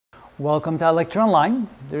Welcome to Lecture Online.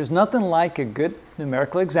 There's nothing like a good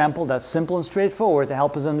numerical example that's simple and straightforward to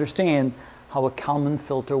help us understand how a Kalman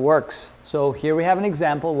filter works. So here we have an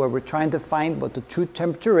example where we're trying to find what the true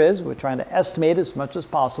temperature is. We're trying to estimate as much as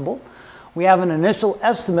possible. We have an initial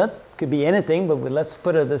estimate, could be anything, but let's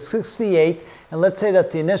put it at 68, and let's say that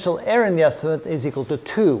the initial error in the estimate is equal to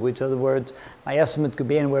 2, which in other words, my estimate could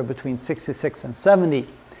be anywhere between 66 and 70.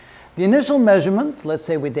 The initial measurement, let's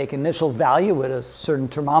say we take initial value with a certain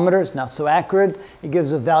thermometer, it's not so accurate, it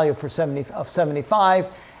gives a value of 75,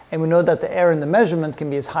 and we know that the error in the measurement can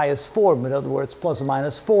be as high as 4, but in other words, plus or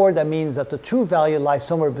minus 4, that means that the true value lies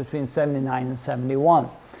somewhere between 79 and 71.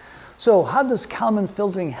 So how does Kalman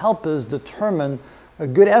filtering help us determine a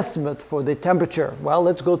good estimate for the temperature? Well,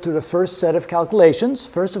 let's go through the first set of calculations.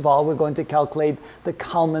 First of all, we're going to calculate the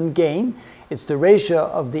Kalman gain. It's the ratio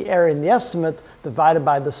of the error in the estimate divided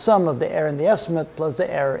by the sum of the error in the estimate plus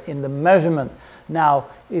the error in the measurement. Now,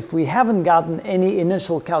 if we haven't gotten any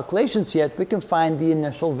initial calculations yet, we can find the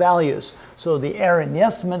initial values. So the error in the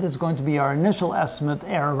estimate is going to be our initial estimate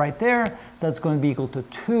error right there. So that's going to be equal to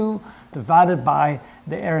 2 divided by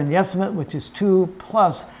the error in the estimate, which is 2,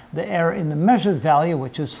 plus the error in the measured value,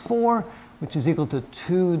 which is 4, which is equal to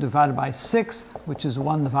 2 divided by 6, which is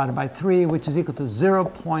 1 divided by 3, which is equal to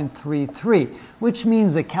 0.33, which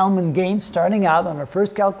means the Kalman gain starting out on our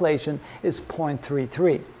first calculation is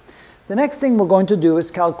 0.33. The next thing we're going to do is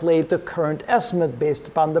calculate the current estimate based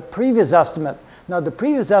upon the previous estimate. Now the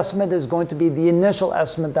previous estimate is going to be the initial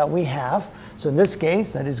estimate that we have. So in this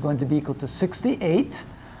case, that is going to be equal to 68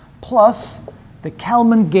 plus the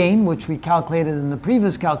Kalman gain, which we calculated in the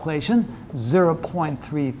previous calculation,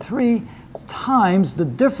 0.33, times the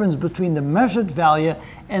difference between the measured value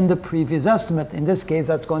and the previous estimate. In this case,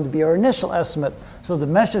 that's going to be our initial estimate. So the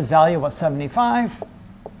measured value was 75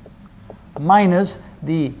 minus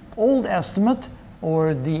the old estimate,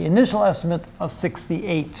 or the initial estimate, of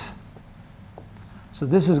 68. So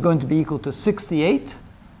this is going to be equal to 68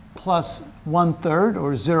 plus 1/3,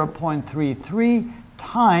 or 0.33,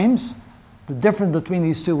 times the difference between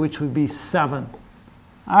these two, which would be 7.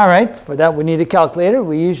 All right, for that we need a calculator.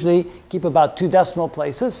 We usually keep about 2 decimal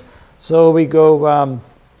places. So we go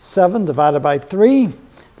 7 divided by 3.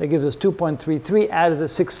 That gives us 2.33 added to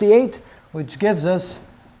 68, which gives us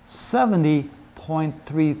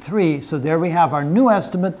 70.33. So there we have our new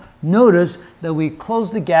estimate. Notice that we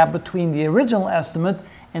closed the gap between the original estimate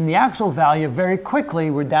and the actual value very quickly.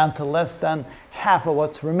 We're down to less than half of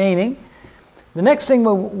what's remaining. The next thing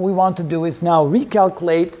we want to do is now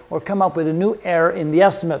recalculate or come up with a new error in the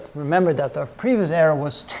estimate. Remember that our previous error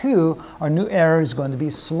was 2. Our new error is going to be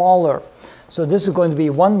smaller. So this is going to be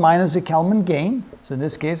 1 minus the Kalman gain. So in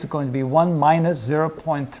this case, it's going to be 1 minus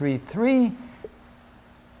 0.33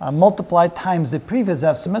 multiplied times the previous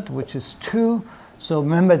estimate, which is 2. So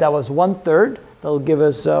remember that was 1/3. That'll give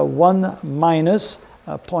us 1 minus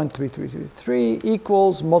 0.3333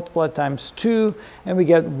 equals multiplied times 2, and we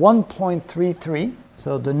get 1.33.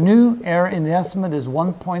 So the new error in the estimate is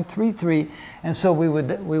 1.33, and so we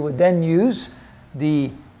would then use the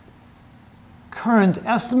current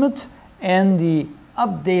estimate and the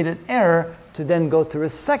updated error to then go through a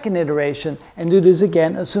second iteration and do this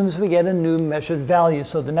again as soon as we get a new measured value.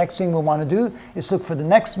 So the next thing we want to do is look for the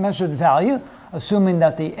next measured value, assuming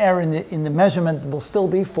that the error in the measurement will still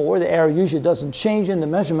be 4. The error usually doesn't change in the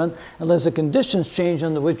measurement unless the conditions change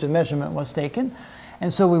under which the measurement was taken.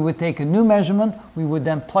 And so we would take a new measurement, we would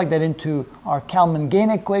then plug that into our Kalman gain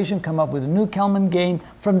equation, come up with a new Kalman gain,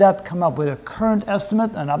 from that come up with a current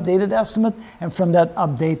estimate, an updated estimate, and from that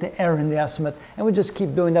update the error in the estimate. And we just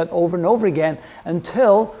keep doing that over and over again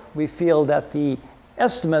until we feel that the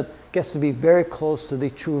estimate gets to be very close to the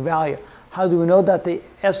true value. How do we know that the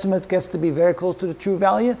estimate gets to be very close to the true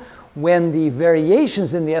value? When the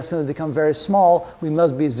variations in the estimate become very small, we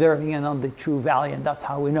must be zeroing in on the true value, and that's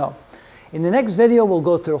how we know. In the next video, we'll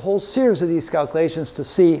go through a whole series of these calculations to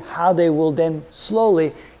see how they will then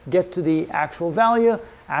slowly get to the actual value.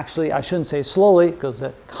 Actually, I shouldn't say slowly, because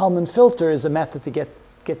the Kalman filter is a method to get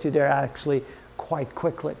you there actually quite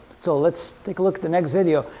quickly. So let's take a look at the next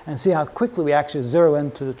video and see how quickly we actually zero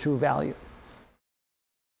into the true value.